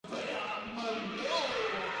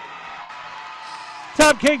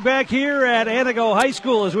Bob King back here at Antigo High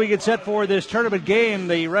School as we get set for this tournament game.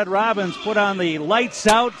 The Red Robins put on the lights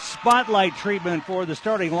out spotlight treatment for the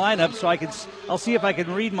starting lineup, so I'll see if I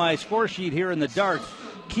can read my score sheet here in the dark.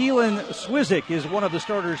 Keelan Swizik is one of the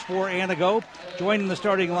starters for Antigo, joined in the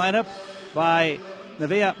starting lineup by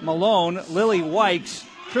Nevaeh Malone, Lily Wykes,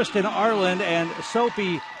 Tristan Arland, and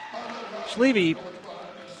Sophie Schleve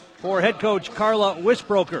for head coach Carla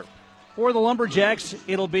Wisbroker. For the Lumberjacks,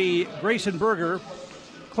 it'll be Grayson Berger,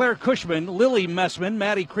 Claire Cushman, Lily Messman,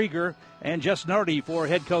 Maddie Krieger, and Jess Nardi for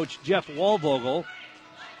head coach Jeff Waldvogel.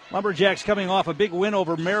 Lumberjacks coming off a big win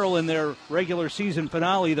over Merrill in their regular season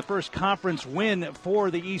finale, the first conference win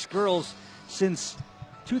for the East girls since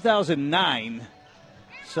 2009.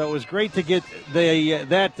 So it was great to get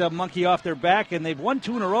that monkey off their back, and they've won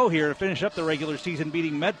 2 in a row here to finish up the regular season,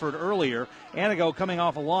 beating Medford earlier. Antigo coming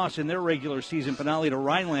off a loss in their regular season finale to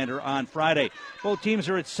Rhinelander on Friday. Both teams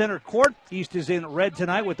are at center court. East is in red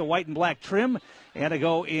tonight with the white and black trim.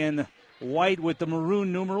 Antigo in white with the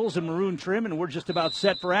maroon numerals and maroon trim, and we're just about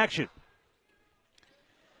set for action.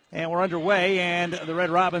 And we're underway, and the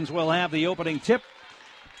Red Robins will have the opening tip,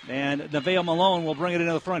 and Nevaeh Malone will bring it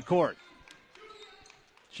into the front court.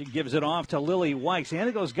 She gives it off to Lily Wykes.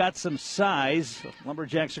 Antigo's got some size.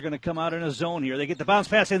 Lumberjacks are going to come out in a zone here. They get the bounce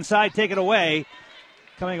pass inside, take it away.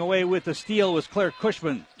 Coming away with the steal was Claire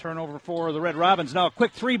Cushman. Turnover for the Red Robins. Now a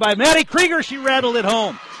quick three by Maddie Krieger. She rattled it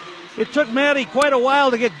home. It took Maddie quite a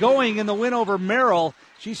while to get going in the win over Merrill.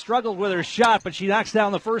 She struggled with her shot, but she knocks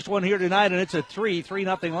down the first one here tonight, and it's a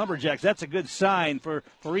 3-0 Lumberjacks. That's a good sign for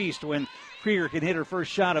East when Krieger can hit her first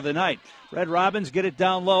shot of the night. Red Robins get it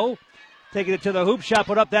down low. Taking it to the hoop, shot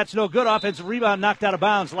put up, that's no good. Offensive rebound knocked out of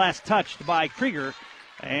bounds, last touched by Krieger,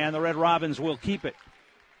 and the Red Robins will keep it.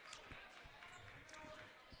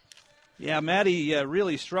 Yeah, Maddie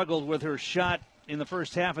really struggled with her shot in the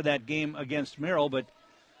first half of that game against Merrill, but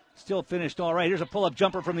still finished all right. Here's a pull-up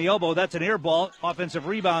jumper from the elbow. That's an air ball. Offensive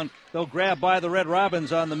rebound, though, grabbed by the Red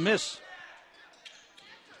Robins on the miss.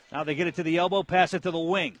 Now they get it to the elbow, pass it to the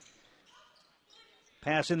wing.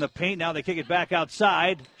 Pass in the paint. Now they kick it back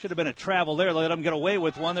outside. Should have been a travel there. They let them get away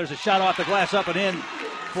with one. There's a shot off the glass up and in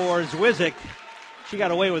for Zwizik. She got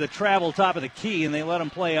away with a travel top of the key, and they let them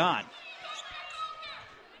play on.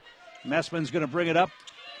 Messman's going to bring it up.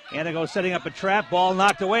 Antigo setting up a trap. Ball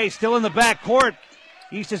knocked away. Still in the back court.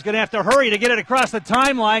 East is going to have to hurry to get it across the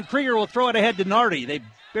timeline. Krieger will throw it ahead to Nardi. They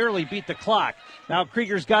barely beat the clock. Now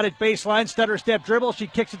Krieger's got it baseline, stutter step dribble. She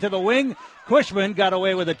kicks it to the wing. Cushman got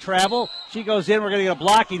away with a travel. She goes in. We're going to get a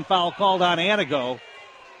blocking foul called on Antigo.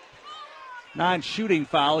 Non-shooting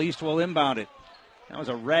foul. East will inbound it. That was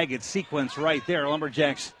a ragged sequence right there.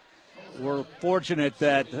 Lumberjacks were fortunate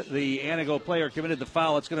that the Antigo player committed the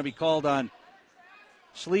foul. It's going to be called on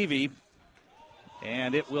Schleve.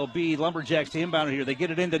 And it will be Lumberjacks to inbound it here. They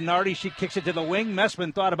get it into Nardi. She kicks it to the wing.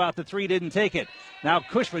 Messman thought about the three, didn't take it. Now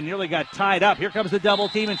Cushman nearly got tied up. Here comes the double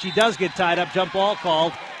team, and she does get tied up. Jump ball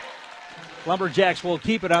called. Lumberjacks will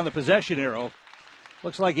keep it on the possession arrow.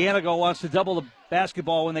 Looks like Antigo wants to double the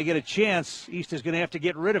basketball when they get a chance. East is going to have to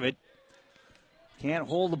get rid of it. Can't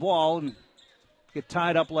hold the ball and get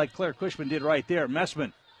tied up like Claire Cushman did right there.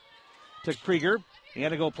 Messman to Krieger.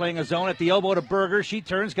 Antigo playing a zone at the elbow to Berger. She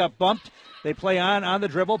turns, got bumped. They play on the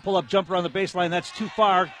dribble. Pull-up jumper on the baseline. That's too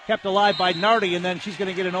far. Kept alive by Nardi, and then she's going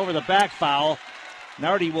to get an over-the-back foul.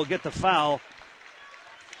 Nardi will get the foul.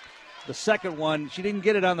 The second one, she didn't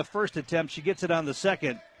get it on the first attempt. She gets it on the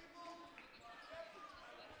second.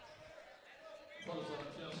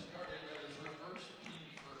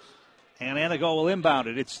 And Antigo will inbound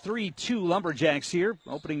it. It's 3-2 Lumberjacks here.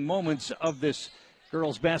 Opening moments of this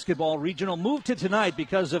girls basketball regional. Moved to tonight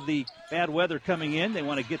because of the bad weather coming in. They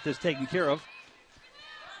want to get this taken care of.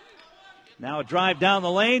 Now a drive down the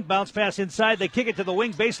lane. Bounce pass inside. They kick it to the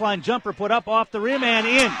wing. Baseline jumper put up off the rim and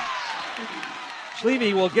in.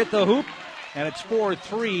 Schleve will get the hoop, and it's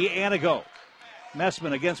 4-3 Antigo.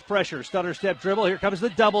 Messman against pressure. Stutter step dribble. Here comes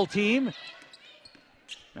the double team.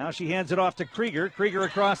 Now she hands it off to Krieger. Krieger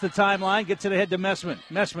across the timeline. Gets it ahead to Messman.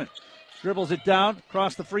 Messman dribbles it down,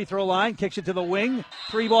 across the free throw line, kicks it to the wing.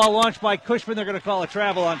 Three ball launched by Cushman. They're going to call a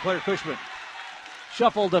travel on Claire Cushman.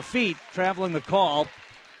 Shuffle to feet, traveling the call,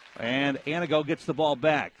 and Antigo gets the ball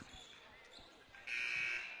back.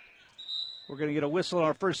 We're going to get a whistle on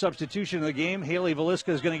our first substitution of the game. Haley Velisca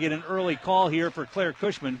is going to get an early call here for Claire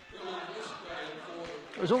Cushman.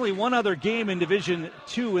 There's only one other game in Division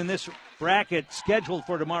II in this bracket scheduled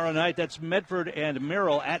for tomorrow night. That's Medford and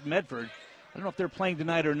Merrill at Medford. I don't know if they're playing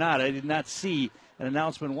tonight or not. I did not see an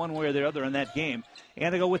announcement one way or the other in that game.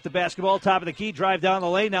 Antigo with the basketball, top of the key, drive down the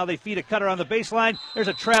lane. Now they feed a cutter on the baseline. There's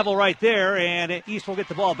a travel right there, and East will get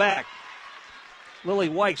the ball back. Lily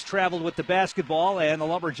Wykes traveled with the basketball, and the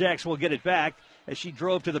Lumberjacks will get it back as she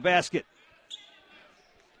drove to the basket.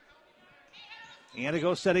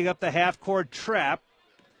 Antigo setting up the half-court trap.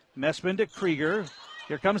 Messman to Krieger.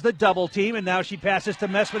 Here comes the double team, and now she passes to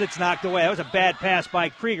Messman. It's knocked away. That was a bad pass by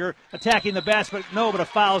Krieger, attacking the basket. No, but a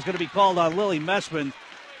foul is going to be called on Lily Messman,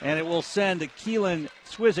 and it will send Keelan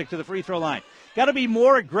Swizik to the free throw line. Got to be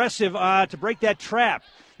more aggressive to break that trap.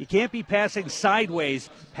 You can't be passing sideways.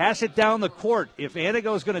 Pass it down the court. If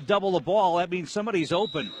Antigo is going to double the ball, that means somebody's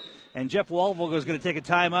open. And Jeff Waldvogel is going to take a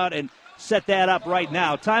timeout and set that up right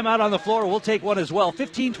now. Timeout on the floor. We'll take one as well.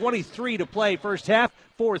 15:23 to play first half.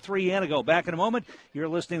 4-3 Antigo. Back in a moment. You're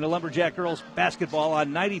listening to Lumberjack Girls Basketball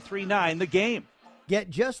on 93.9 The Game. Get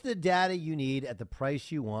just the data you need at the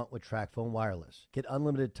price you want with TracFone Wireless. Get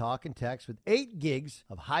unlimited talk and text with 8 gigs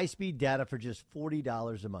of high-speed data for just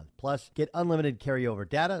 $40 a month. Plus, get unlimited carryover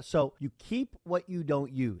data so you keep what you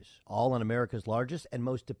don't use. All on America's largest and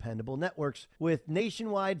most dependable networks with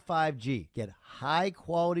nationwide 5G. Get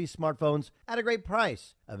high-quality smartphones at a great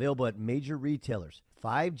price. Available at major retailers.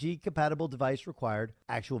 5G compatible device required.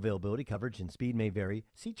 Actual availability, coverage, and speed may vary.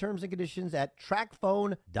 See terms and conditions at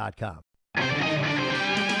TracFone.com.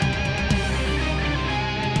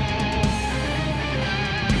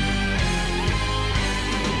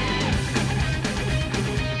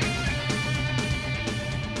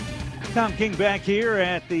 Tom King back here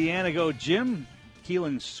at the Antigo gym.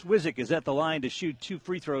 Keelan Swizik is at the line to shoot 2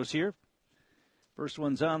 free throws here. First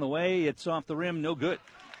one's on the way. It's off the rim. No good.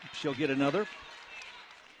 She'll get another.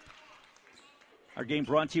 Our game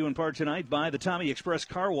brought to you in part tonight by the Tommy Express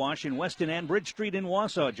Car Wash in Weston and Bridge Street in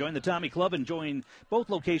Wausau. Join the Tommy Club and join both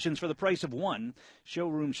locations for the price of one.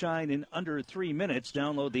 Showroom shine in under 3 minutes.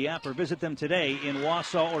 Download the app or visit them today in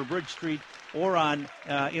Wausau or Bridge Street or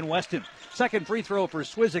in Weston. Second free throw for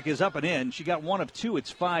Swizik is up and in. She got 1 of 2.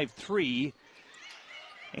 It's 5-3.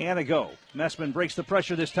 Antigo. Messman breaks the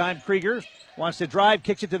pressure this time. Krieger wants to drive,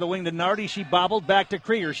 kicks it to the wing to Nardi. She bobbled back to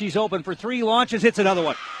Krieger. She's open for 3, launches, hits another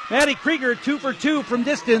one. Maddie Krieger 2 for 2 from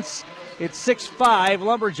distance. It's 6-5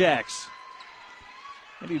 Lumberjacks.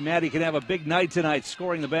 Maybe Maddie can have a big night tonight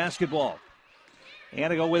scoring the basketball.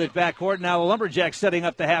 Antigo with it backcourt. Now the Lumberjacks setting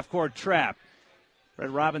up the half-court trap.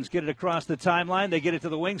 Red Robins get it across the timeline. They get it to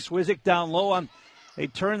the wing. Swizik down low on. They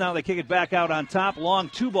turn now. They kick it back out on top. Long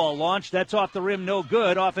 2-ball launch. That's off the rim. No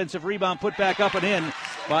good. Offensive rebound put back up and in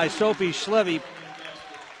by Sophie Schlevy.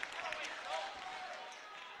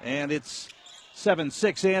 And it's 7-6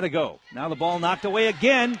 Antigo. Now the ball knocked away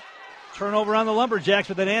again. Turnover on the Lumberjacks,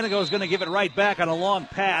 but then Antigo is going to give it right back on a long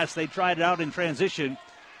pass. They tried it out in transition.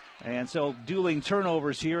 And so dueling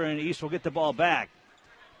turnovers here, and East will get the ball back.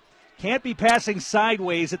 Can't be passing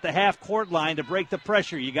sideways at the half-court line to break the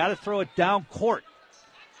pressure. You got to throw it down court.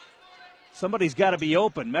 Somebody's got to be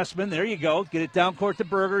open. Messman, there you go. Get it down court to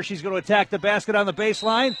Berger. She's going to attack the basket on the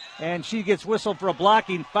baseline, and she gets whistled for a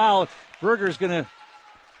blocking foul. Berger's going to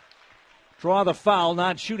draw the foul,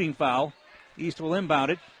 not shooting foul. East will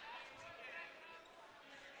inbound it.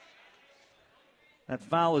 That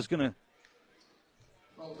foul is going to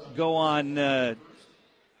go on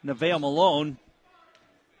Nevaeh Malone.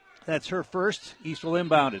 That's her first. East will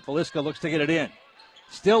inbound it. Veliska looks to get it in.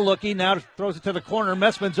 Still looking, now throws it to the corner.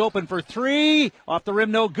 Messman's open for 3. Off the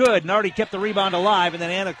rim, no good. Nardi kept the rebound alive, and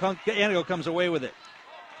then Antigo comes away with it.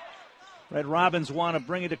 Red Robins want to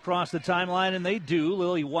bring it across the timeline, and they do.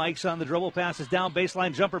 Lily Wykes on the dribble, passes down,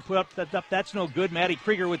 baseline jumper put up. That's no good. Maddie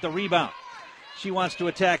Krieger with the rebound. She wants to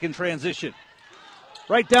attack in transition.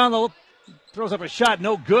 Right down the, throws up a shot,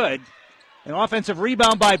 no good. An offensive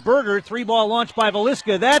rebound by Berger. 3-ball launch by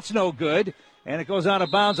Veliska. That's no good. And it goes out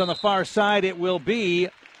of bounds on the far side. It will be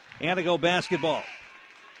Antigo basketball.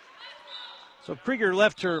 So Krieger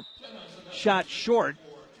left her shot short.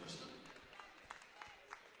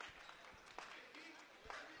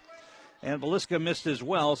 And Veliska missed as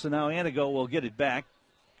well, so now Antigo will get it back.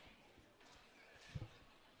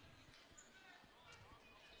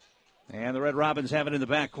 And the Red Robins have it in the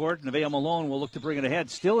backcourt. Nevaeh Malone will look to bring it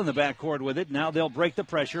ahead. Still in the backcourt with it. Now they'll break the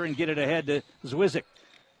pressure and get it ahead to Swizik.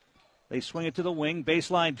 They swing it to the wing.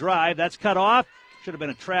 Baseline drive. That's cut off. Should have been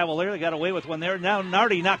a travel there. They got away with one there. Now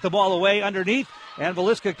Nardi knocked the ball away underneath, and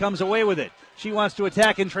Veliska comes away with it. She wants to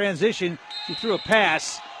attack in transition. She threw a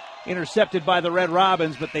pass. Intercepted by the Red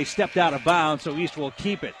Robins, but they stepped out of bounds, so East will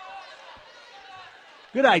keep it.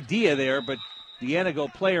 Good idea there, but the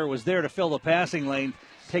Antigo player was there to fill the passing lane,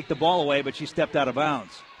 take the ball away, but she stepped out of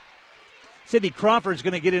bounds. Sydney Crawford's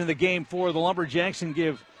going to get into the game for the Lumberjacks and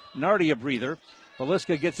give Nardi a breather.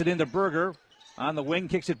 Veliska gets it into Berger. On the wing,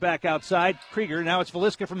 kicks it back outside. Krieger, now it's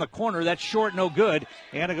Veliska from the corner. That's short, no good.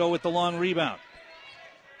 Antigo with the long rebound.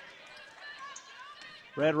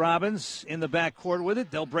 Red Robins in the back court with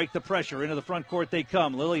it. They'll break the pressure. Into the front court they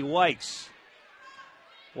come. Lily Wykes.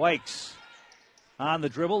 Wykes on the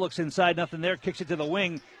dribble. Looks inside, nothing there. Kicks it to the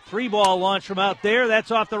wing. 3-ball launch from out there.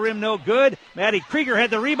 That's off the rim, no good. Maddie Krieger had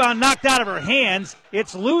the rebound knocked out of her hands.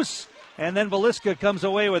 It's loose, and then Veliska comes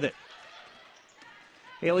away with it.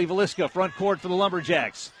 Haley Veliska, front court for the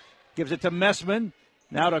Lumberjacks. Gives it to Messman.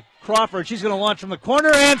 Now to Crawford. She's going to launch from the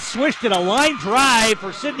corner and swished it. A line drive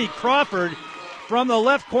for Sydney Crawford. From the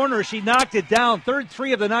left corner, she knocked it down. Third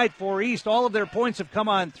three of the night for East. All of their points have come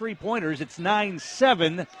on three-pointers. It's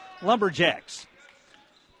 9-7 Lumberjacks.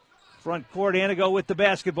 Front court, Anago with the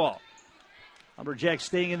basketball. Lumberjacks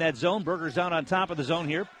staying in that zone. Berger's down on top of the zone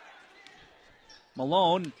here.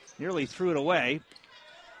 Malone nearly threw it away.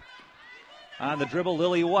 On the dribble,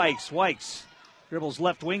 Lily Wykes. Wykes dribbles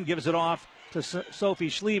left wing, gives it off to Sophie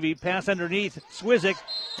Schleve. Pass underneath, Swizik.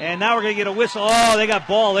 And now we're going to get a whistle. Oh, they got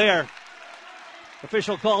ball there.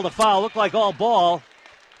 Official called a foul. Looked like all ball,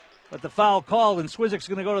 but the foul called, and Swizik's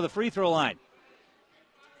going to go to the free throw line.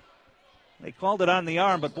 They called it on the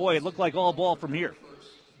arm, but boy, it looked like all ball from here.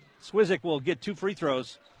 Swizik will get 2 free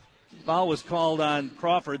throws. Foul was called on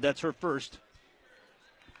Crawford. That's her first.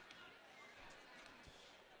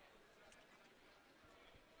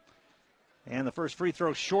 And the first free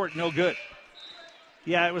throw short, no good.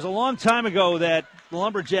 Yeah, it was a long time ago that the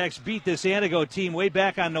Lumberjacks beat this Anago team way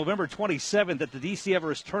back on November 27th at the DC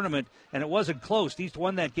Everest tournament, and it wasn't close. East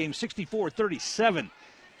won that game 64-37.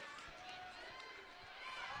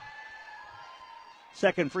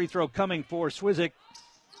 Second free throw coming for Swizik.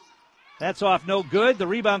 That's off, no good. The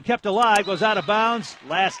rebound kept alive, goes out of bounds.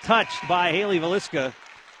 Last touched by Haley Veliska,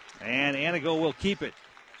 and Anago will keep it.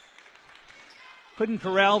 Couldn't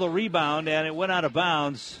corral the rebound, and it went out of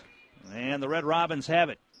bounds. And the Red Robins have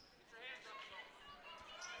it.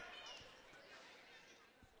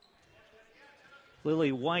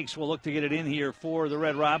 Lily Wykes will look to get it in here for the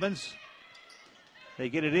Red Robins. They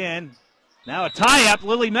get it in. Now a tie-up.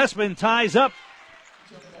 Lily Messman ties up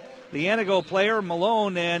the Anago player,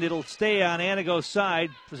 Malone, and it'll stay on Anago's side.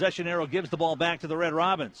 Possession arrow gives the ball back to the Red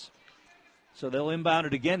Robins. So they'll inbound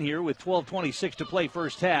it again here with 12:26 to play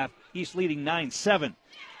first half. East leading 9-7.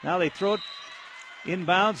 Now they throw it.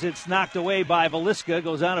 Inbounds, it's knocked away by Veliska,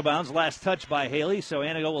 goes out of bounds. Last touch by Haley, so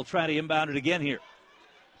Anago will try to inbound it again here.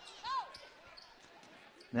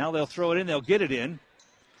 Now they'll throw it in, they'll get it in.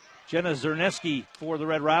 Jenna Zerneski for the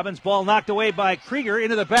Red Robins. Ball knocked away by Krieger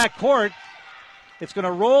into the back court. It's going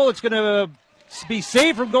to roll, it's going to be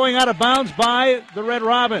saved from going out of bounds by the Red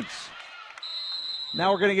Robins.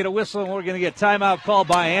 Now we're going to get a whistle, and we're going to get timeout called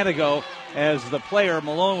by Anago as the player,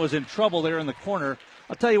 Malone, was in trouble there in the corner.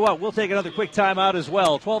 I'll tell you what, we'll take another quick timeout as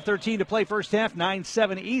well. 12:13 to play first half,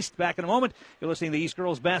 9-7 East. Back in a moment. You're listening to East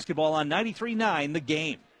Girls Basketball on 93.9 The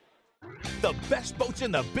Game. The best boats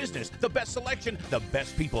in the business, the best selection, the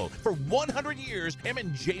best people. For 100 years,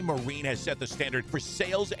 M&J Marine has set the standard for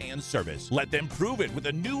sales and service. Let them prove it with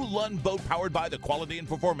a new Lund boat powered by the quality and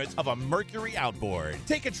performance of a Mercury outboard.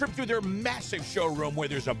 Take a trip through their massive showroom where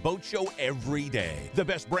there's a boat show every day. The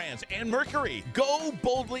best brands and Mercury. Go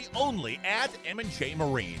boldly only at M&J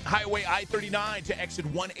Marine. Highway I-39 to exit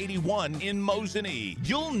 181 in Mosinee.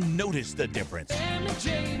 You'll notice the difference.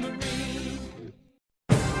 M&J Marine.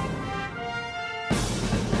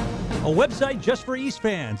 A website just for East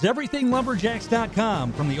fans,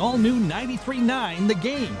 everythinglumberjacks.com from the all-new 93.9 The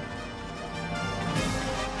Game.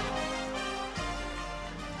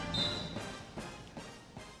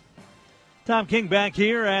 Tom King back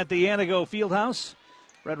here at the Anago Fieldhouse.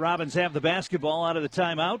 Red Robins have the basketball out of the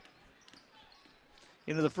timeout.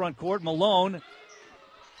 Into the front court, Malone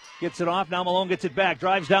gets it off. Now Malone gets it back,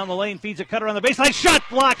 drives down the lane, feeds a cutter on the baseline. Shot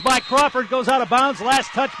blocked by Crawford, goes out of bounds. Last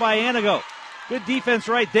touch by Anago. Good defense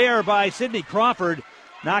right there by Sydney Crawford,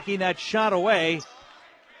 knocking that shot away.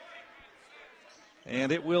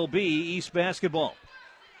 And it will be East basketball.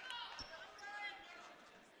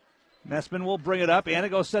 Messman will bring it up.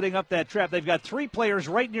 Anago setting up that trap. They've got 3 players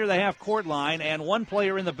right near the half-court line and 1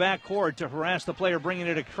 player in the back court to harass the player bringing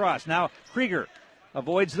it across. Now Krieger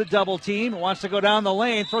avoids the double team, wants to go down the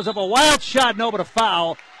lane, throws up a wild shot, no, but a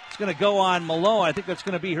foul. It's going to go on Malone. I think that's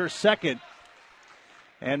going to be her second.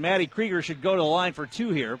 And Maddie Krieger should go to the line for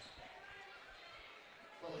 2 here.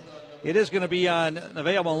 It is going to be on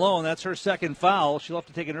Nevaeh Malone. That's her second foul. She'll have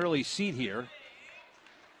to take an early seat here.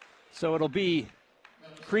 So it'll be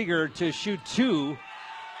Krieger to shoot 2.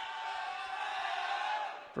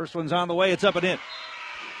 First one's on the way. It's up and in.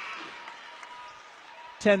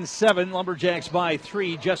 10-7. Lumberjacks by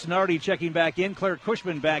 3. Justin Nardi checking back in. Claire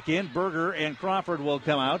Cushman back in. Berger and Crawford will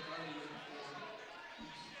come out.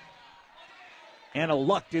 Anna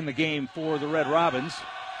Lucht in the game for the Red Robins.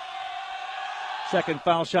 Second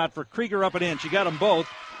foul shot for Krieger up and in. She got them both.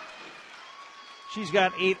 She's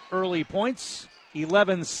got 8 early points.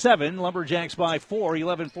 11-7. Lumberjacks by 4.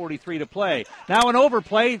 11:43 to play. Now an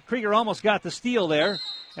overplay. Krieger almost got the steal there.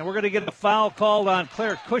 And we're going to get a foul called on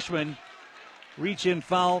Claire Cushman. Reach-in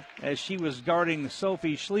foul as she was guarding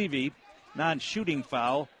Sophie Schleve. Non-shooting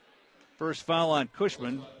foul. First foul on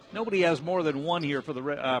Cushman. Nobody has more than one here for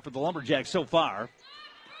the Lumberjacks so far.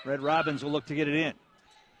 Red Robins will look to get it in.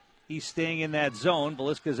 He's staying in that zone.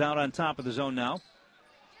 Veliska's out on top of the zone now.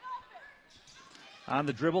 On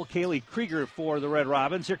the dribble, Kaylee Krieger for the Red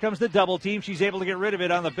Robins. Here comes the double team. She's able to get rid of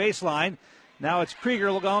it on the baseline. Now it's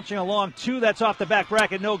Krieger launching a long 2. That's off the back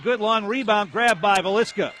bracket. No good. Long rebound grabbed by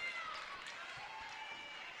Veliska.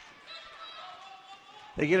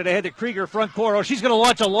 They get it ahead to Krieger, front court. Oh, she's going to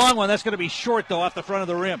launch a long one. That's going to be short, though, off the front of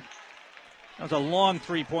the rim. That was a long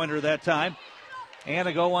three-pointer that time.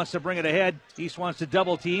 Anago wants to bring it ahead. East wants to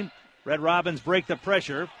double team. Red Robins break the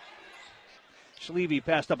pressure. Schleve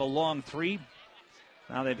passed up a long 3.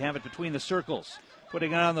 Now they have it between the circles.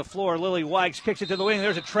 Putting it on the floor, Lily Wykes kicks it to the wing.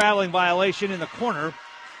 There's a traveling violation in the corner.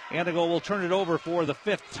 Anago will turn it over for the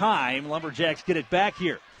 5th time. Lumberjacks get it back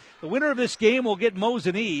here. The winner of this game will get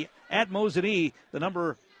Mosinee at Mosinee, the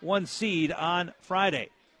number 1 seed, on Friday.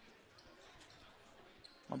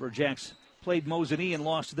 Lumberjacks played Mosinee and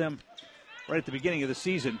lost to them right at the beginning of the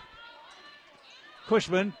season.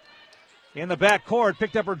 Cushman in the back court,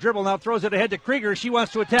 picked up her dribble, now throws it ahead to Krieger. She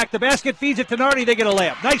wants to attack the basket, feeds it to Nardi. They get a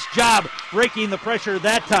layup. Nice job breaking the pressure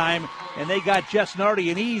that time, and they got Jess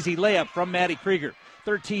Nardi an easy layup from Maddie Krieger.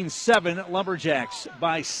 13-7, Lumberjacks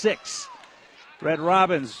by 6. Red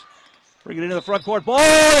Robins bring it into the front court.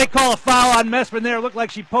 Oh, they call a foul on Messman there. Looked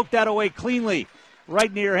like she poked that away cleanly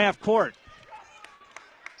right near half court.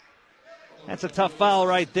 That's a tough foul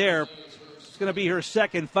right there. It's going to be her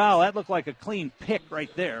second foul. That looked like a clean pick right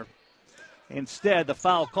there. Instead, the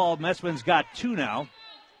foul called. Messman's got 2 now.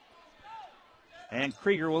 And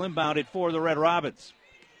Krieger will inbound it for the Red Robins.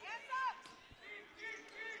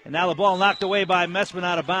 And now the ball knocked away by Messman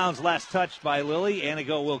out of bounds. Last touch by Lily.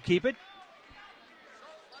 Anago will keep it.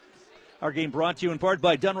 Our game brought to you in part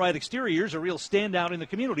by Dunright Exteriors, a real standout in the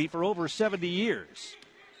community for over 70 years.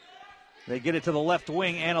 They get it to the left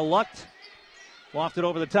wing. Anna Lucht lofted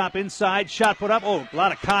over the top inside. Shot put up. Oh, a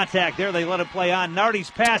lot of contact there. They let it play on.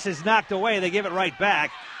 Nardi's pass is knocked away. They give it right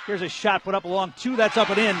back. Here's a shot put up along 2. That's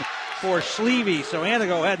up and in for Schleve. So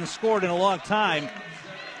Anago hadn't scored in a long time.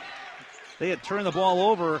 They had turned the ball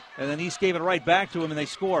over, and then East gave it right back to him, and they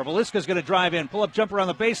score. Veliska's going to drive in. Pull-up jumper on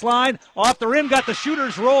the baseline. Off the rim, got the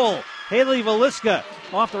shooter's roll. Haley Veliska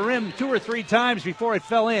off the rim 2 or 3 times before it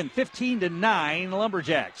fell in. 15-9,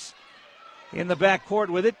 Lumberjacks. In the backcourt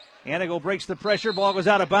with it. Anago breaks the pressure. Ball goes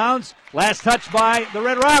out of bounds. Last touch by the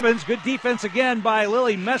Red Robins. Good defense again by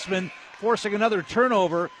Lily Messman, forcing another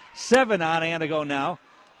turnover. 7 on Anago now.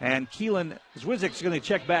 And Keelan Zwizik's going to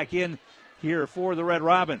check back in here for the Red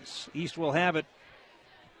Robins. East will have it.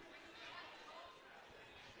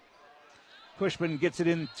 Cushman gets it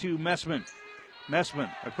into Messman. Messman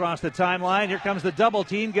across the timeline. Here comes the double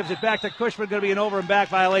team. Gives it back to Cushman. Going to be an over and back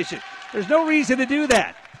violation. There's no reason to do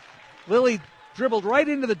that. Lily dribbled right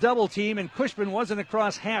into the double team, and Cushman wasn't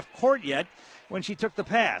across half court yet when she took the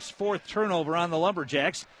pass. 4th turnover on the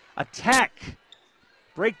Lumberjacks. Attack.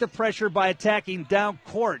 Break the pressure by attacking down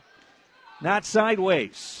court, not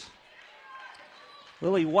sideways.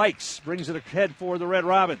 Lily Wykes brings it ahead for the Red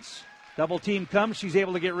Robins. Double team comes. She's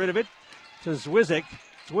able to get rid of it to Zwizik.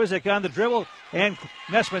 Zwizik on the dribble, and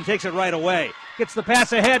Messman takes it right away. Gets the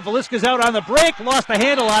pass ahead. Veliska's out on the break. Lost the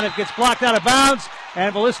handle on it. Gets blocked out of bounds,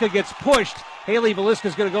 and Veliska gets pushed. Haley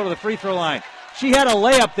Veliska's going to go to the free throw line. She had a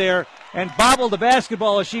layup there and bobbled the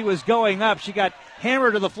basketball as she was going up. She got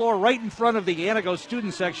hammered to the floor right in front of the Anago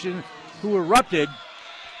student section, who erupted.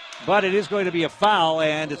 But it is going to be a foul,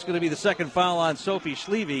 and it's going to be the second foul on Sophie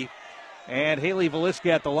Schleve. And Haley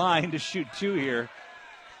Veliska at the line to shoot 2 here.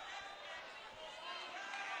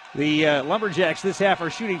 The Lumberjacks this half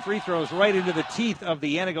are shooting free throws right into the teeth of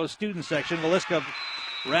the Anago student section. Veliska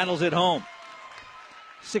rattles it home.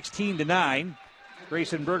 16-9.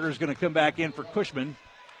 Grayson Berger is going to come back in for Cushman.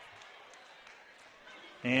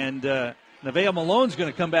 And Nevaeh Malone's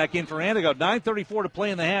going to come back in for Anago. 9:34 to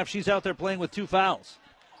play in the half. She's out there playing with 2 fouls.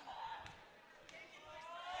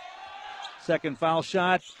 Second foul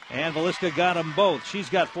shot, and Veliska got them both. She's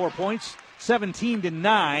got 4 points.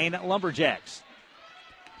 17-9, Lumberjacks.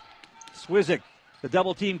 Swizik, the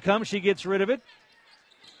double team comes. She gets rid of it.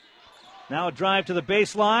 Now a drive to the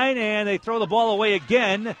baseline, and they throw the ball away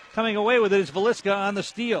again. Coming away with it is Veliska on the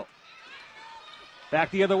steal.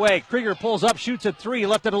 Back the other way. Krieger pulls up, shoots at 3,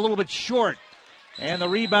 left it a little bit short. And the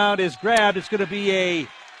rebound is grabbed. It's going to be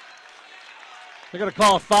they're going to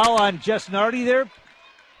call a foul on Jess Nardi there.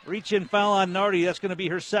 Reach-in foul on Nardi. That's going to be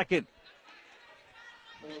her second.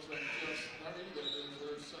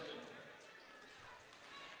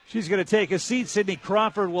 She's going to take a seat. Sydney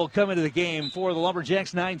Crawford will come into the game for the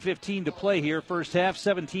Lumberjacks. 9:15 to play here. First half,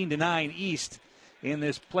 17-9 East in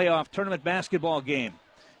this playoff tournament basketball game.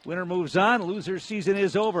 Winner moves on. Loser's season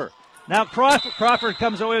is over. Now Crawford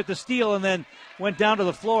comes away with the steal and then went down to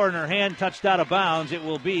the floor and her hand touched out of bounds. It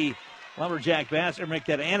will be Lumberjack basketball, make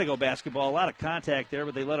that Anago basketball. A lot of contact there,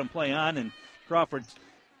 but they let him play on, and Crawford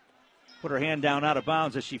put her hand down out of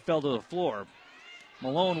bounds as she fell to the floor.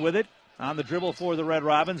 Malone with it. On the dribble for the Red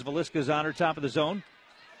Robins. Veliska's on her, top of the zone.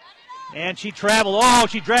 And she traveled. Oh,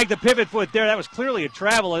 she dragged the pivot foot there. That was clearly a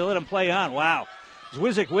travel. They let him play on. Wow.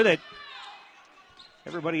 Zwizik with it.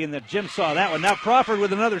 Everybody in the gym saw that one. Now Crawford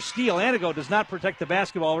with another steal. Anago does not protect the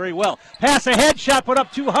basketball very well. Pass ahead. Shot put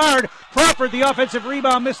up too hard. Crawford, the offensive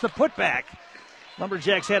rebound, missed the putback.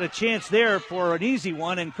 Lumberjacks had a chance there for an easy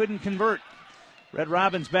one and couldn't convert. Red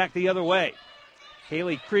Robins back the other way.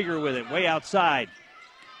 Kaylee Krieger with it, way outside.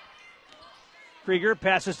 Krieger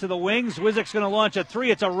passes to the wings. Zwizik's going to launch a 3.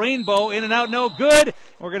 It's a rainbow. In and out, no good.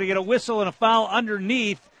 We're going to get a whistle and a foul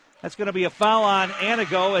underneath. That's going to be a foul on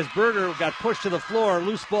Anago as Berger got pushed to the floor.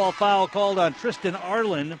 Loose ball foul called on Tristan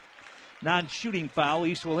Arlen. Non-shooting foul.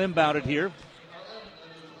 East will inbound it here.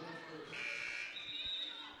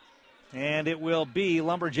 And it will be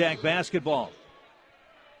Lumberjack basketball.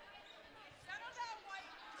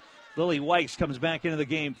 Lily Weiss comes back into the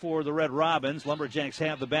game for the Red Robins. Lumberjacks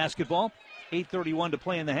have the basketball. 8:31 to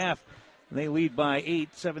play in the half. And they lead by 8,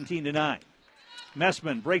 17-9.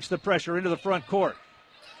 Messman breaks the pressure into the front court.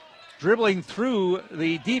 Dribbling through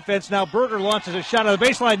the defense. Now Berger launches a shot on the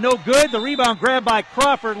baseline. No good. The rebound grabbed by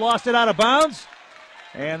Crawford. Lost it out of bounds.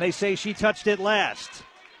 And they say she touched it last.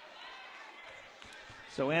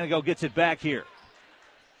 So Anago gets it back here.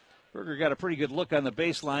 Berger got a pretty good look on the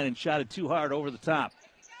baseline and shot it too hard over the top.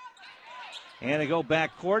 Anago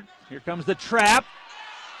back court. Here comes the trap.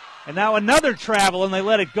 And now another travel, and they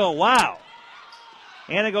let it go. Wow.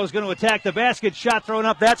 Anago's going to attack the basket. Shot thrown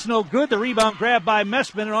up. That's no good. The rebound grabbed by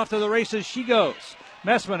Messman, and off to the races she goes.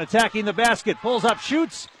 Messman attacking the basket. Pulls up,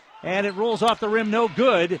 shoots, and it rolls off the rim. No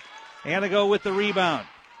good. Anago with the rebound.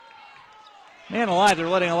 Man alive, they're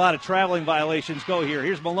letting a lot of traveling violations go here.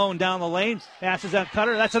 Here's Malone down the lane. Passes on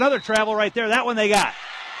Cutter. That's another travel right there. That one they got.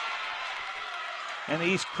 And the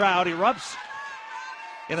East crowd erupts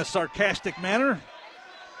in a sarcastic manner.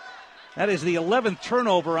 That is the 11th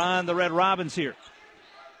turnover on the Red Robins here.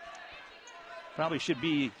 Probably should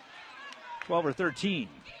be 12 or 13.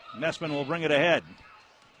 Messman will bring it ahead.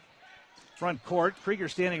 Front court. Krieger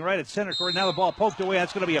standing right at center court. Now the ball poked away.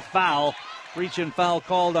 That's going to be a foul. Reach-in foul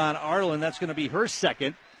called on Arlen. That's going to be her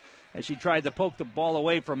second as she tried to poke the ball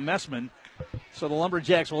away from Messman. So the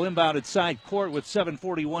Lumberjacks will inbound at side court with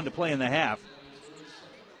 7:41 to play in the half.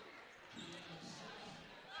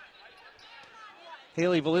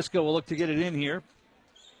 Haley Veliska will look to get it in here.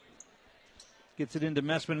 Gets it into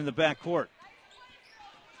Messman in the back court.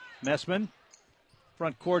 Messman,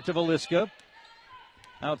 front court to Veliska.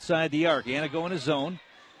 Outside the arc. Anago in his zone.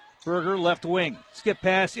 Berger, left wing. Skip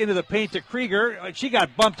pass into the paint to Krieger. She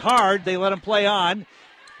got bumped hard. They let him play on.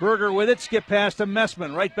 Berger with it. Skip pass to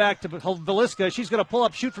Messman. Right back to Veliska. She's going to pull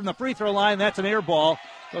up, shoot from the free throw line. That's an air ball.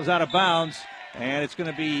 Goes out of bounds. And it's going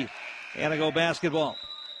to be Anago basketball.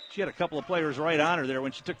 She had a couple of players right on her there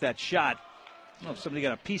when she took that shot. I don't know if somebody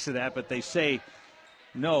got a piece of that, but they say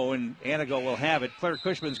no, and Anago will have it. Claire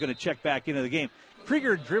Cushman's going to check back into the game.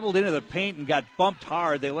 Krieger dribbled into the paint and got bumped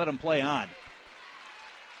hard. They let him play on.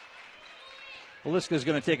 Veliska's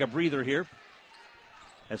going to take a breather here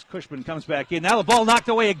as Cushman comes back in. Now the ball knocked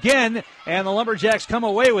away again, and the Lumberjacks come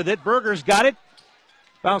away with it. Berger's got it.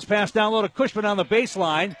 Bounce pass down low to Cushman on the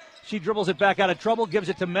baseline. She dribbles it back out of trouble, gives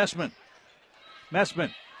it to Messman.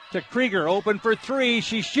 Messman to Krieger, open for 3.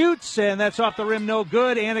 She shoots, and that's off the rim, no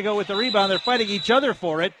good. Anago with the rebound. They're fighting each other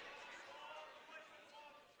for it.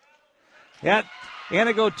 Yeah,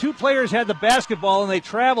 Anago, 2 players had the basketball, and they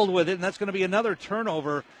traveled with it, and that's going to be another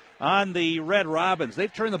turnover on the Red Robins.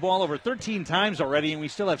 They've turned the ball over 13 times already, and we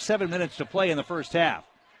still have 7 minutes to play in the first half.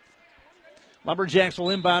 Lumberjacks will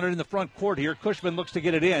inbound it in the front court here. Cushman looks to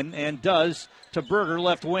get it in, and does to Berger,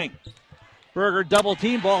 left wing. Berger, double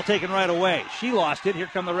team, ball taken right away. She lost it. Here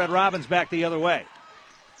come the Red Robins back the other way.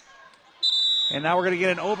 And now we're going to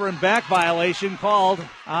get an over and back violation called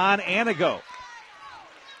on Anago.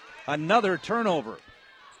 Another turnover.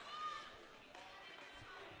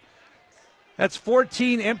 That's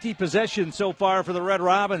 14 empty possessions so far for the Red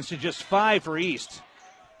Robins to just 5 for East.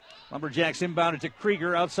 Lumberjacks inbounded to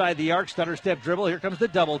Krieger outside the arc. Stutter step dribble. Here comes the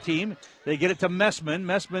double team. They get it to Messman.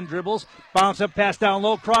 Messman dribbles. Bounce up, pass down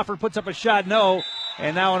low. Crawford puts up a shot. No.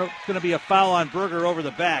 And now it's going to be a foul on Berger over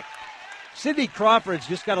the back. Sydney Crawford's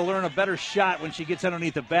just got to learn a better shot when she gets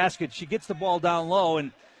underneath the basket. She gets the ball down low,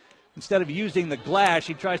 and instead of using the glass,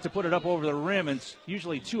 she tries to put it up over the rim, and it's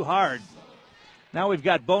usually too hard. Now we've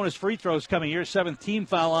got bonus free throws coming here. 7th team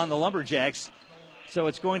foul on the Lumberjacks. So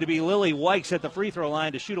it's going to be Lily Wykes at the free throw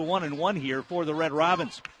line to shoot a 1-and-1 here for the Red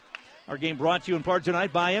Robins. Our game brought to you in part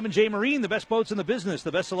tonight by M&J Marine, the best boats in the business,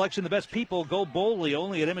 the best selection, the best people. Go boldly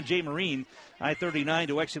only at M&J Marine. I-39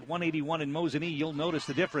 to exit 181 in Mosinee. You'll notice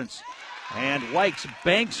the difference. And Wykes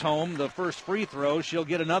banks home the first free throw. She'll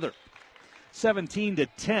get another.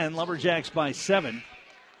 17-10, Lumberjacks by 7.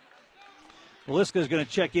 Veliska's going to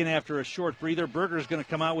check in after a short breather. Berger's going to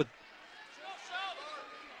come out with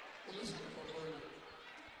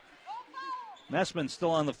Messman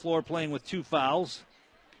still on the floor playing with 2 fouls.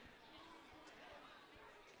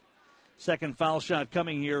 Second foul shot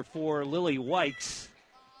coming here for Lily Wykes.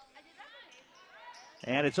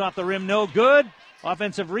 And it's off the rim, no good.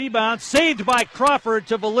 Offensive rebound, saved by Crawford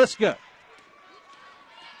to Veliska.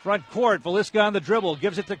 Front court, Veliska on the dribble,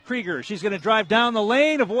 gives it to Krieger. She's going to drive down the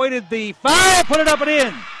lane, avoided the foul, put it up and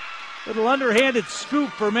in. Little underhanded scoop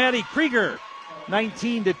for Maddie Krieger.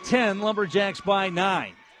 19-10, Lumberjacks by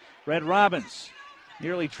 9. Red Robins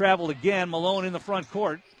nearly traveled again. Malone in the front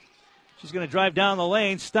court. She's going to drive down the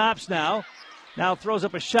lane, stops now. Now throws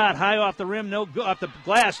up a shot high off the rim, no good, off the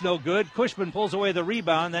glass, no good. Cushman pulls away the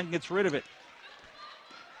rebound, then gets rid of it.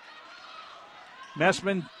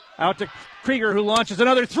 Messman out to Krieger, who launches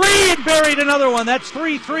another 3 and buried another one. That's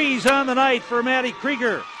 3 threes on the night for Maddie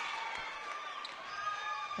Krieger.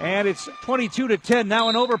 And it's 22-10. Now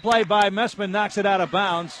an overplay by Messman knocks it out of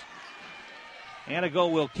bounds.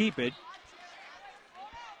 Anago will keep it.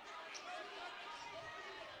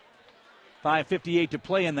 5:58 to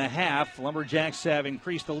play in the half. Lumberjacks have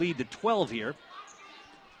increased the lead to 12 here.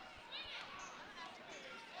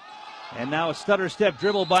 And now a stutter step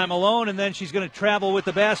dribble by Malone, and then she's going to travel with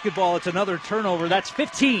the basketball. It's another turnover. That's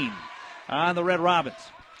 15 on the Red Robins.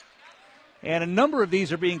 And a number of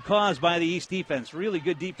these are being caused by the East defense. Really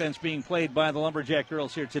good defense being played by the Lumberjack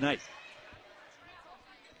girls here tonight.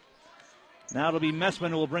 Now it'll be Messman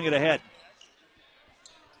who will bring it ahead.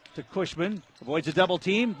 To Cushman. Avoids a double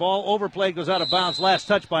team. Ball overplayed, goes out of bounds. Last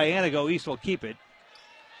touch by Anago. East will keep it.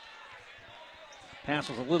 Pass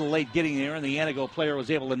was a little late getting there, and the Anago player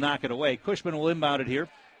was able to knock it away. Cushman will inbound it here.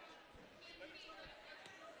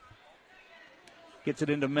 Gets it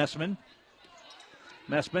into Messman.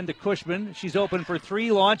 Messman to Cushman. She's open for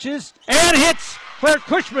 3, launches, and hits Claire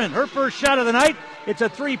Cushman. Her first shot of the night. It's a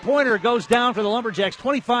three-pointer. Goes down for the Lumberjacks.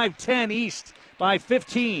 25-10 East by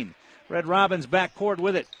 15. Red Robins backcourt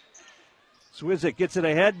with it. Swizik gets it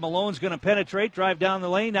ahead. Malone's going to penetrate, drive down the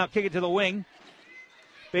lane, now kick it to the wing.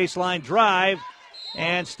 Baseline drive,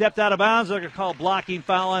 and stepped out of bounds. They're going to call blocking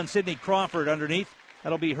foul on Sydney Crawford underneath.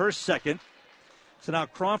 That'll be her second. So now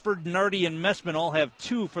Crawford, Nardi, and Messman all have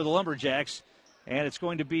 2 for the Lumberjacks. And it's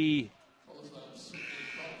going to be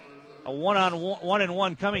a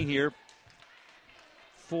 1-on-1 coming here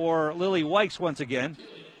for Lily Wykes once again.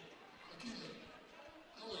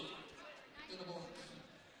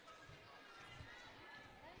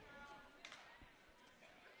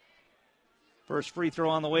 First free throw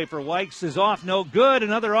on the way for Wykes is off, no good.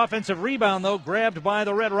 Another offensive rebound, though, grabbed by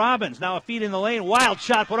the Red Robins. Now a feed in the lane, wild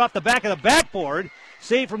shot put off the back of the backboard.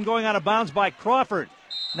 Saved from going out of bounds by Crawford.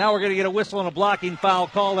 Now we're going to get a whistle and a blocking foul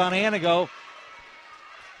called on Anago.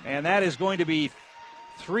 And that is going to be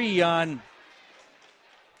 3 on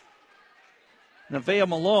Nevaeh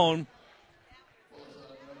Malone.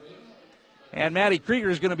 And Maddie Krieger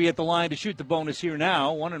is going to be at the line to shoot the bonus here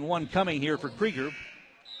now. 1-and-1 coming here for Krieger.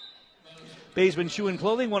 Baseman Shoe and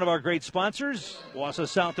Clothing, one of our great sponsors. Wausau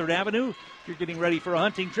South 3rd Avenue. If you're getting ready for a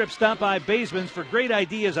hunting trip, stop by Baseman's for great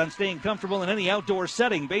ideas on staying comfortable in any outdoor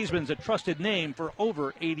setting. Baseman's a trusted name for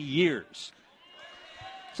over 80 years.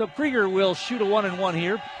 So Krieger will shoot a 1-and-1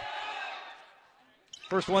 here.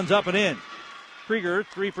 First one's up and in. Krieger,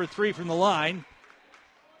 3 for 3 from the line.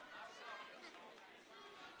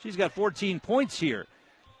 She's got 14 points here.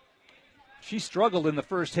 She struggled in the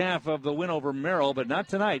first half of the win over Merrill, but not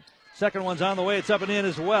tonight. Second one's on the way. It's up and in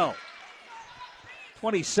as well.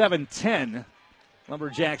 27-10.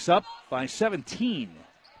 Lumberjacks up by 17.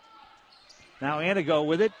 Now Anago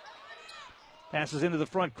with it. Passes into the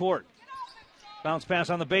front court. Bounce pass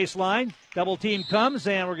on the baseline. Double team comes,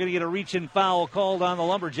 and we're going to get a reach and foul called on the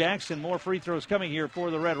Lumberjacks, and more free throws coming here for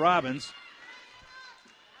the Red Robins.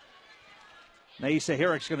 Naisa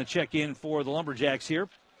Herrick's going to check in for the Lumberjacks here.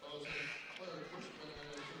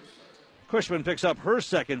 Cushman picks up her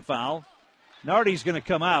second foul. Nardi's going to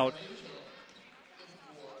come out.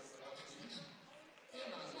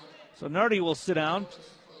 So Nardi will sit down.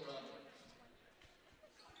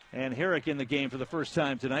 And Herrick in the game for the first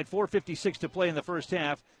time tonight. 4:56 to play in the first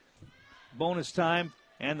half. Bonus time.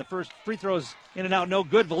 And the first free throws in and out, no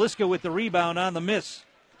good. Veliska with the rebound on the miss.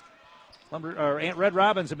 Red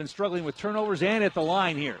Robins have been struggling with turnovers and at the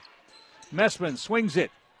line here. Messman swings it.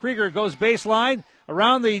 Krieger goes baseline.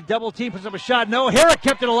 Around the double team, puts up a shot. No, Herrick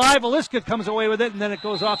kept it alive. Veliska comes away with it, and then it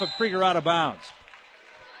goes off of Krieger out of bounds.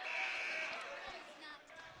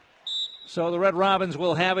 So the Red Robins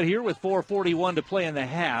will have it here with 4:41 to play in the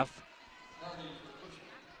half.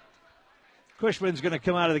 Cushman's going to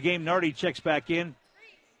come out of the game. Nardi checks back in.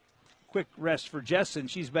 Quick rest for Jess, and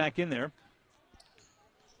she's back in there.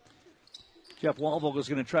 Jeff Wallvogel is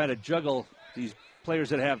going to try to juggle these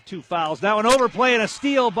players that have 2 fouls. Now an overplay and a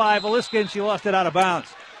steal by Veliska, and she lost it out of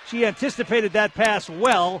bounds. She anticipated that pass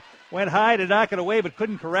well, went high to knock it away, but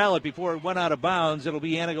couldn't corral it before it went out of bounds. It'll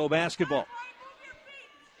be Antigo basketball.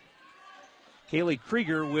 Kaylee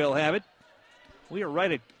Krieger will have it. We are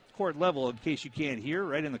right at court level, in case you can't hear,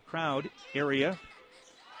 right in the crowd area.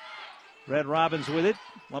 Red Robins with it.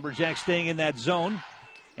 Lumberjacks staying in that zone.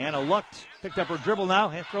 Anna Lucht picked up her dribble now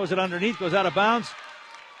and throws it underneath, goes out of bounds.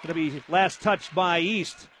 Going to be last touched by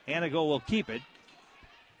East. Antigo will keep it.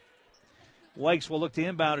 Wykes will look to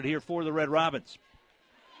inbound it here for the Red Robins.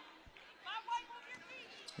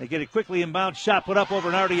 They get it quickly inbound. Shot put up over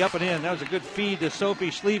Nardi, up and in. That was a good feed to Sophie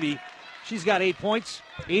Schleve. She's got 8 points.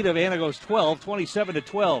 8 of Antigo's 12,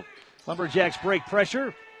 27-12. Lumberjacks break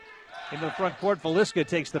pressure. Into the front court, Veliska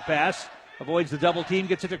takes the pass. Avoids the double team,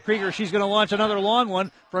 gets it to Krieger. She's going to launch another long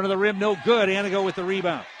one. Front of the rim, no good. Antigo with the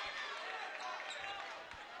rebound.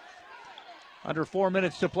 Under 4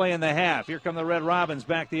 minutes to play in the half. Here come the Red Robins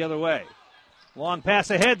back the other way. Long pass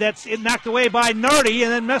ahead. That's it, knocked away by Nardi,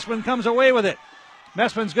 and then Messman comes away with it.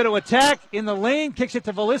 Messman's going to attack in the lane, kicks it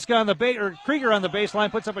to Veliska on the Krieger on the baseline,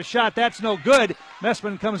 puts up a shot. That's no good.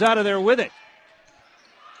 Messman comes out of there with it.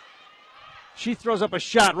 She throws up a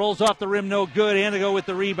shot, rolls off the rim, no good. Antigo with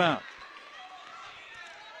the rebound.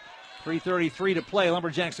 3:33 to play.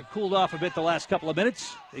 Lumberjacks have cooled off a bit the last couple of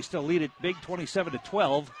minutes. They still lead it big,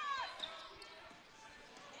 27-12.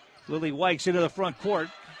 Lily Wykes into the front court.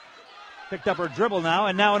 Picked up her dribble now,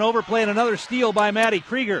 and now an overplay and another steal by Maddie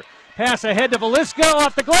Krieger. Pass ahead to Veliska,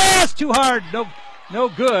 off the glass, too hard, no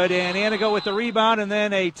good. And Antigo with the rebound, and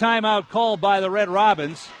then a timeout called by the Red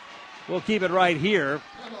Robins. We'll keep it right here.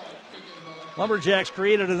 Lumberjacks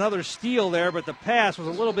created another steal there, but the pass was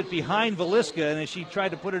a little bit behind Veliska, and as she tried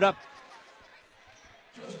to put it up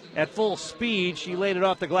at full speed, she laid it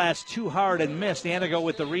off the glass too hard and missed. Antigo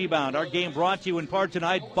with the rebound. Our game brought to you in part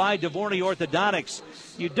tonight by Dvorny Orthodontics.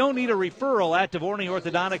 You don't need a referral at Dvorny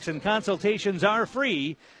Orthodontics, and consultations are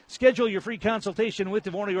free. Schedule your free consultation with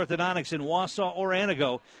Dvorny Orthodontics in Wausau or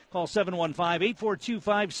Antigo. Call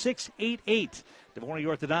 715-842-5688. Dvorny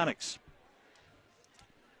Orthodontics.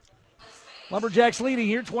 Lumberjacks leading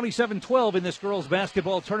here 27-12 in this girls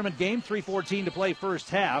basketball tournament game. 3:14 to play first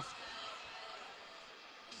half.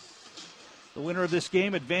 The winner of this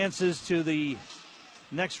game advances to the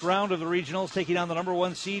next round of the regionals, taking on the number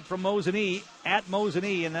 1 seed from Mosinee at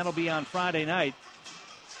Mosinee, and that'll be on Friday night.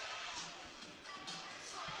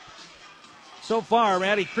 So far,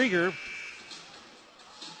 Maddie Krieger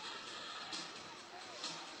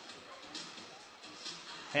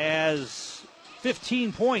has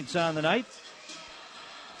 15 points on the night.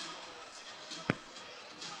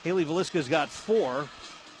 Haley Veliska's got 4.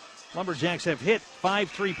 Lumberjacks have hit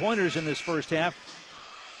 5 3-pointers in this first half.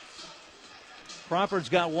 Crawford's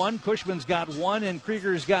got 1, Cushman's got 1, and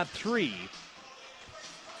Krieger's got 3.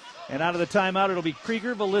 And out of the timeout, it'll be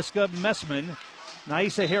Krieger, Veliska, Messman,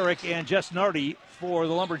 Naisa Herrick, and Jess Nardi for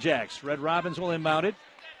the Lumberjacks. Red Robins will inbound it.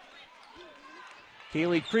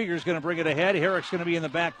 Kaylee Krieger's going to bring it ahead. Herrick's going to be in the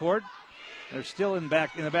backcourt. They're still in the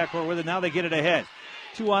backcourt with it. Now they get it ahead.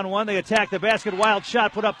 2-on-1. They attack the basket. Wild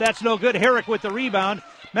shot put up. That's no good. Herrick with the rebound.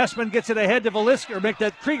 Messman gets it ahead to Veliska. Or make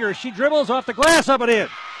that Krieger. She dribbles off the glass, up and in.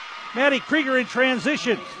 Maddie Krieger in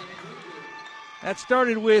transition. That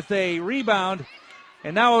started with a rebound.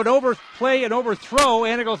 And now an overplay and overthrow.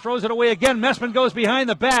 Antigo throws it away again. Messman goes behind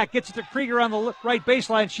the back. Gets it to Krieger on the right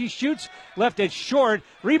baseline. She shoots. Left it short.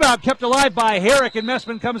 Rebound kept alive by Herrick. And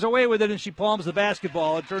Messman comes away with it. And she palms the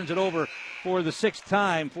basketball and turns it over for the 6th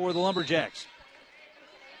time for the Lumberjacks.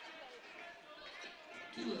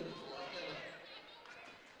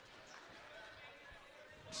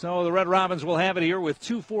 So the Red Robins will have it here with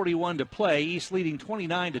 2:41 to play. East leading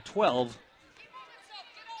 29-12.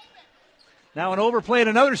 Now an overplay and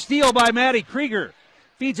another steal by Maddie Krieger.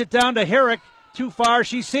 Feeds it down to Herrick. Too far.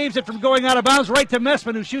 She saves it from going out of bounds right to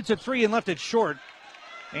Messman, who shoots a three and left it short.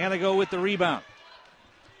 Anago with the rebound.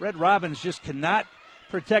 Red Robins just cannot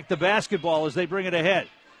protect the basketball as they bring it ahead.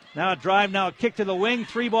 Now a drive, now a kick to the wing.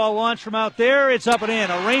 3-ball launch from out there. It's up and in.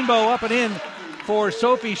 A rainbow up and in for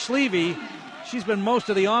Sophie Schleve. She's been most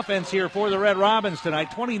of the offense here for the Red Robins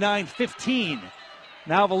tonight. 29-15.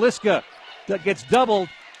 Now Veliska gets doubled.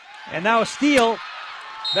 And now a steal.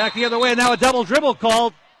 Back the other way. Now a double dribble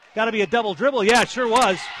called. Got to be a double dribble. Yeah, it sure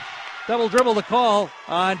was. Double dribble the call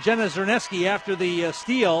on Jenna Zerneski after the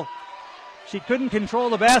steal. She couldn't control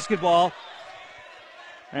the basketball.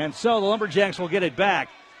 And so the Lumberjacks will get it back.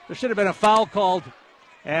 There should have been a foul called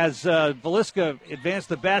as Veliska advanced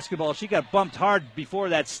the basketball. She got bumped hard before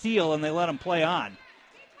that steal, and they let him play on.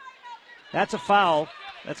 That's a foul.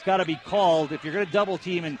 That's got to be called. If you're going to double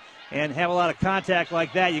team and have a lot of contact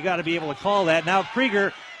like that, you got to be able to call that. Now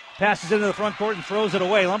Krieger passes into the front court and throws it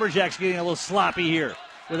away. Lumberjacks getting a little sloppy here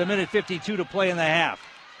with 1:52 to play in the half.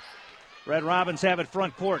 Red Robins have it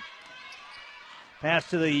front court. Pass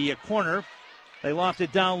to the corner. They loft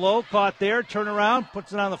it down low, caught there, turn around,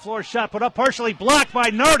 puts it on the floor, shot put up, partially blocked by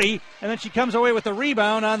Nardi, and then she comes away with the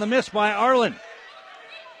rebound on the miss by Arlen.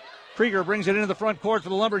 Krieger brings it into the front court for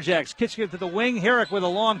the Lumberjacks. Kicks it to the wing. Herrick with a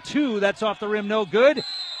long two. That's off the rim, no good.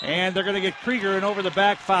 And they're going to get Krieger an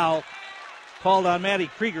over-the-back foul called on Maddie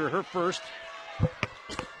Krieger, her first.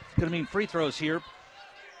 It's going to mean free throws here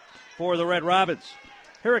for the Red Robins.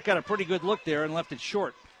 Herrick got a pretty good look there and left it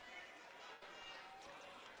short.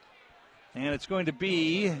 And it's going to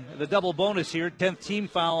be the double bonus here. 10th team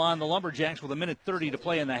foul on the Lumberjacks with 1:30 to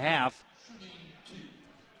play in the half.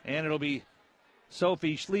 And it'll be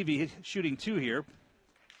Sophie Schleve shooting two here.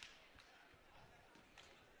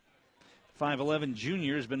 5'11"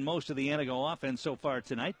 junior has been most of the Anago offense so far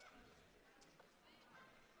tonight.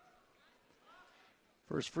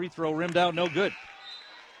 First free throw rimmed out, no good.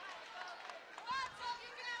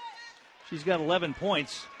 She's got 11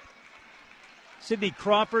 points. Sydney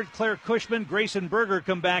Crawford, Claire Cushman, Grayson Berger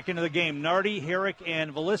come back into the game. Nardi, Herrick,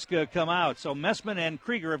 and Veliska come out. So Messman and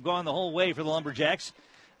Krieger have gone the whole way for the Lumberjacks.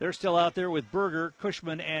 They're still out there with Berger,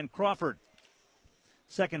 Cushman, and Crawford.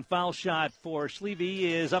 Second foul shot for Schleve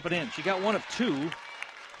is up and in. She got one of two.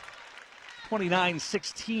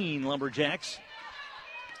 29-16 Lumberjacks.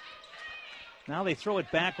 Now they throw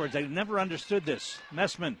it backwards. I never understood this.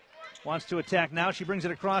 Messman wants to attack now. She brings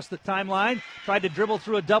it across the timeline. Tried to dribble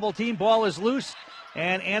through a double team. Ball is loose.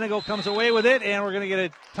 And Anago comes away with it. And we're going to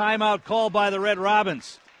get a timeout call by the Red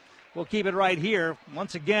Robins. We'll keep it right here.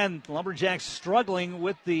 Once again, Lumberjacks struggling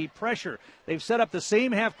with the pressure. They've set up the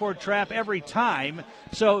same half-court trap every time.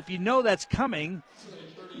 So if you know that's coming,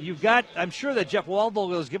 you've got, I'm sure that Jeff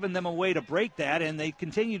Waldvogel has given them a way to break that. And they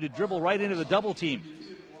continue to dribble right into the double team.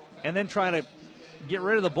 And then try to get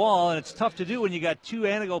rid of the ball, and it's tough to do when you got two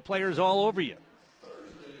Anago players all over you.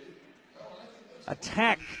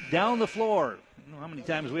 Attack down the floor. I don't know how many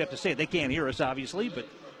times we have to say it. They can't hear us, obviously, but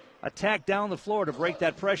attack down the floor to break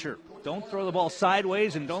that pressure. Don't throw the ball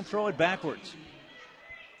sideways and don't throw it backwards.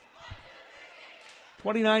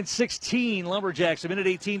 29-16 Lumberjacks,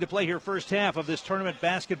 1:18 to play here first half of this tournament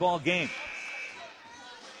basketball game.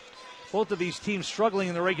 Both of these teams struggling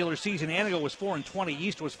in the regular season. Anago was 4-20,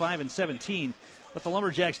 East was 5-17. But the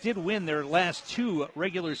Lumberjacks did win their last two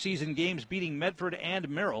regular season games, beating Medford and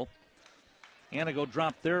Merrill. Anago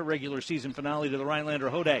dropped their regular season finale to the Rhinelander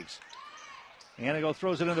Hodags. Anago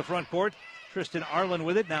throws it in the front court. Tristan Arlen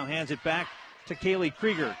with it. Now hands it back to Kaylee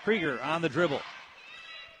Krieger. Krieger on the dribble.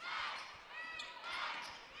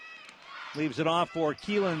 Leaves it off for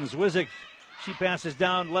Keelan Zwizik. She passes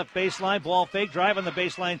down left baseline. Ball fake. Drive on the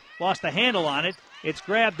baseline. Lost the handle on it. It's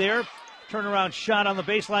grabbed there. Turnaround shot on the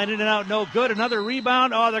baseline, in and out, no good. Another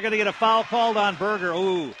rebound. Oh, they're going to get a foul called on Berger.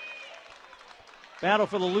 Ooh. Battle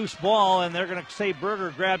for the loose ball, and they're going to say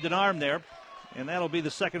Berger grabbed an arm there. And that'll be the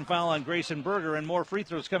second foul on Grayson Berger, and more free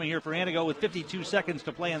throws coming here for Anago with 52 seconds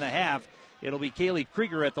to play in the half. It'll be Kaylee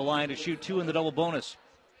Krieger at the line to shoot two in the double bonus.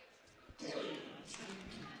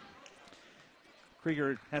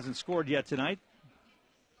 Krieger hasn't scored yet tonight.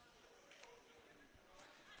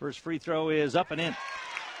 First free throw is up and in.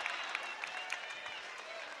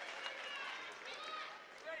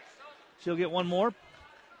 She'll get one more.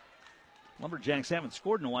 Lumberjacks haven't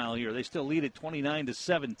scored in a while here. They still lead at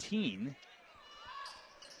 29-17.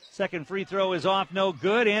 Second free throw is off, no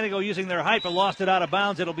good. Anago using their height, but lost it out of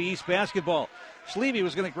bounds. It'll be East basketball. Schleve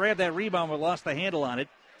was going to grab that rebound, but lost the handle on it.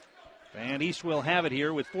 And East will have it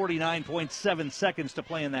here with 49.7 seconds to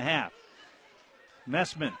play in the half.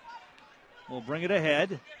 Messman will bring it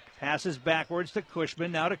ahead. Passes backwards to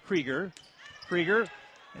Cushman, now to Krieger. Krieger,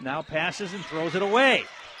 and now passes and throws it away.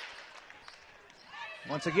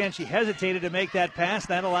 Once again, she hesitated to make that pass.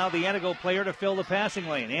 That allowed the Antigo player to fill the passing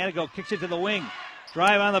lane. Antigo kicks it to the wing.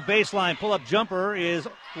 Drive on the baseline. Pull-up jumper is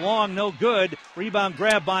long, no good. Rebound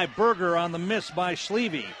grab by Berger on the miss by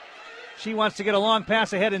Schleve. She wants to get a long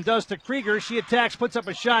pass ahead and does to Krieger. She attacks, puts up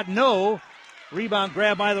a shot, no. Rebound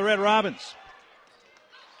grab by the Red Robins.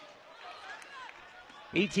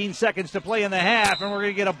 18 seconds to play in the half, and we're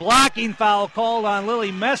going to get a blocking foul called on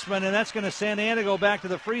Lily Messman, and that's going to send Antigo back to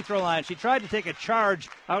the free throw line. She tried to take a charge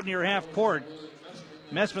out near half court.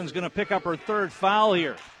 Messman's going to pick up her third foul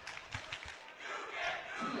here.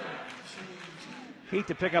 Hate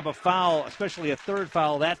to pick up a foul, especially a third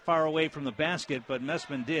foul that far away from the basket, but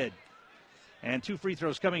Messman did. And 2 free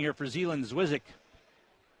throws coming here for Zeeland Zwizik.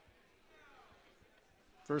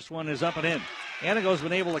 First one is up and in. Antigo's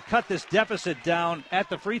been able to cut this deficit down at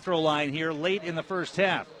the free throw line here late in the first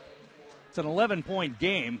half. It's an 11-point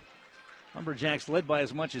game. Lumberjacks led by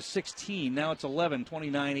as much as 16. Now it's 11,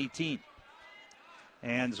 29-18.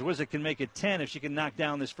 And Zwizik can make it 10 if she can knock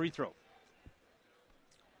down this free throw.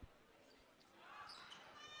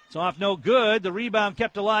 It's off no good. The rebound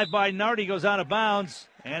kept alive by Nardi goes out of bounds,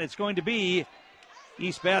 and it's going to be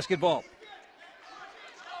East basketball.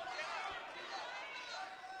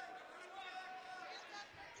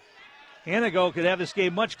 Antigo could have this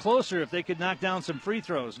game much closer if they could knock down some free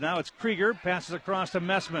throws. Now it's Krieger, passes across to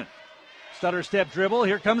Messman. Stutter step dribble.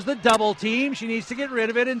 Here comes the double team. She needs to get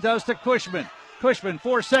rid of it and does to Cushman. Cushman,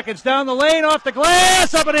 4 seconds down the lane, off the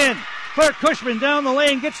glass, up and in. Claire Cushman down the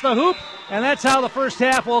lane, gets the hoop, and that's how the first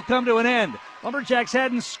half will come to an end. Lumberjacks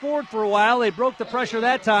hadn't scored for a while. They broke the pressure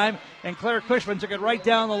that time, and Claire Cushman took it right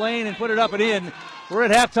down the lane and put it up and in. We're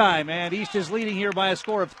at halftime, and East is leading here by a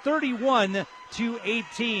score of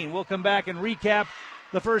 31-18. We'll come back and recap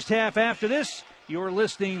the first half after this. You're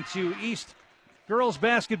listening to East girls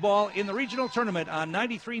basketball in the regional tournament on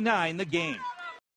 93.9 The Game.